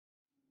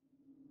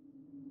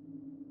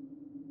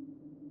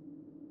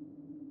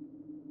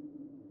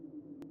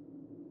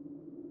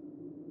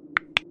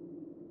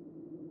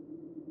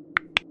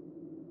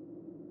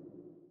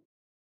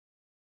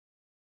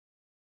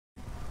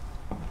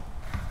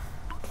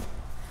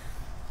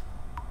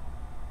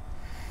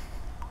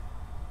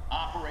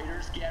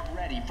Operators, get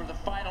ready for the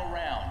final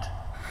round.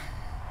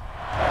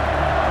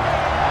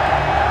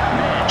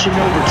 Match in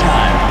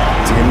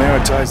overtime. Team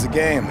Mara ties the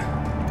game.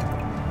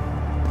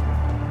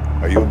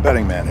 Are you a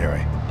betting man,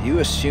 Harry? Do you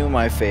assume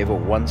I favor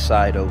one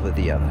side over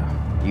the other?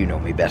 You know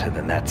me better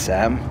than that,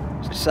 Sam.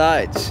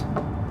 Besides,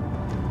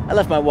 I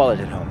left my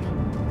wallet at home.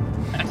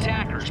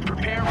 Attackers,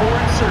 prepare for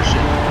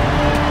insertion.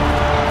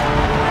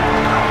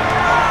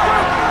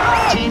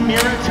 Team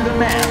Mira to the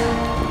map.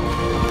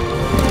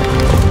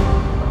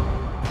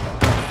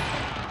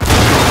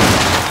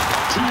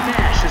 Team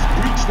Ash has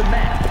breached the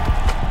map.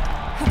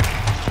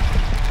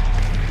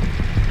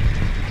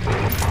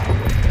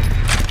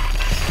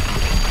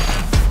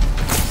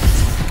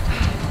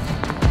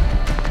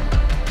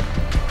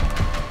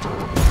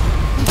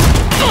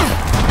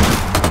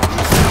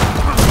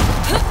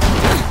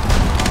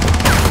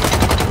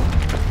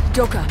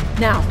 Joker,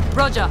 now.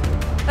 Roger.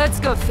 Let's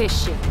go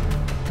fishing.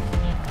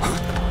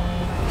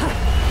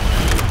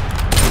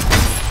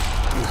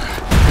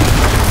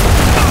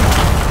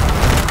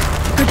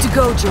 Good to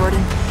go,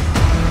 Jordan.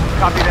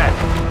 Copy that.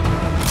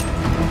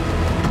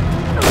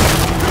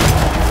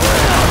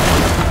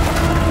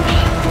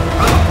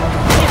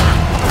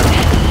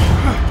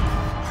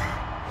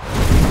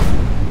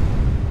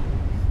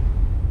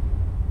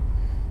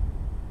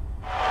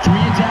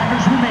 Three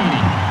attackers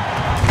remaining.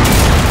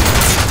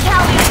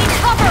 Callie, I need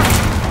cover!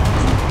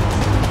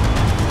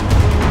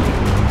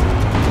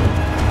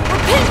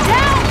 We're pinned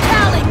down,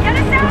 Callie! Get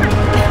us out of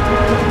here!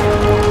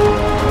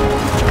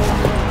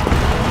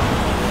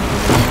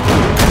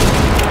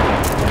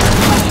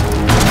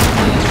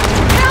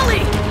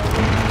 Callie!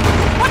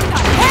 What the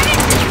heck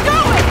is he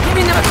going?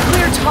 Giving them a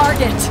clear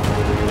target.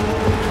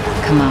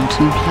 Come out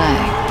and play.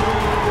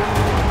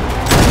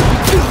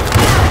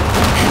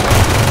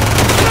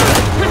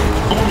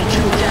 Only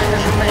two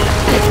attackers remain.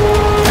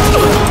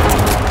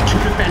 Two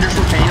defenders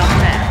remain on the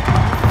map.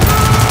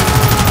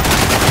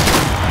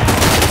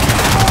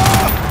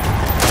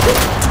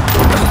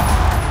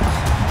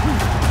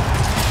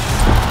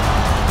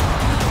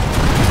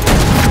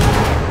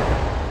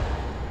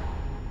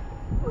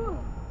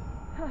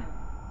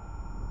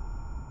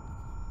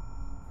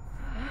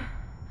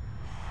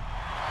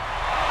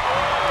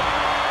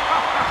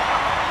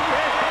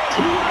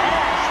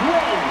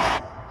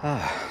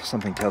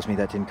 Something tells me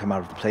that didn't come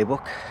out of the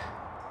playbook.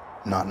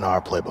 Not in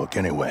our playbook,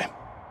 anyway.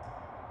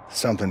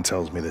 Something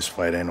tells me this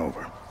fight ain't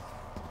over.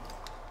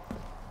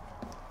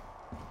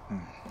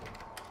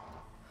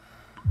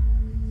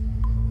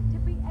 To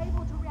be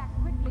able to react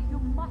quickly, you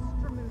must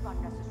remove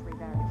unnecessary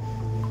variables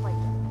from the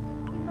equation.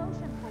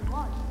 Emotion for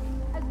one,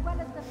 as well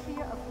as the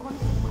fear of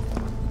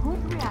consequences.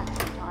 Good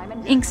reaction time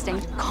and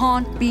Instinct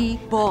can't be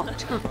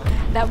bought.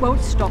 That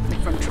won't stop me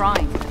from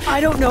trying. I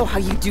don't know how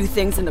you do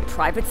things in the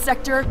private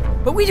sector,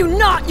 but we do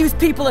not use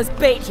people as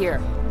bait here.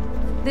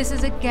 This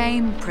is a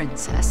game,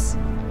 Princess.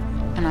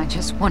 And I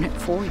just won it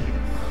for you.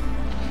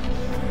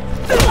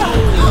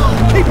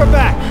 Keep her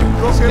back!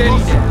 You okay,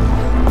 boss?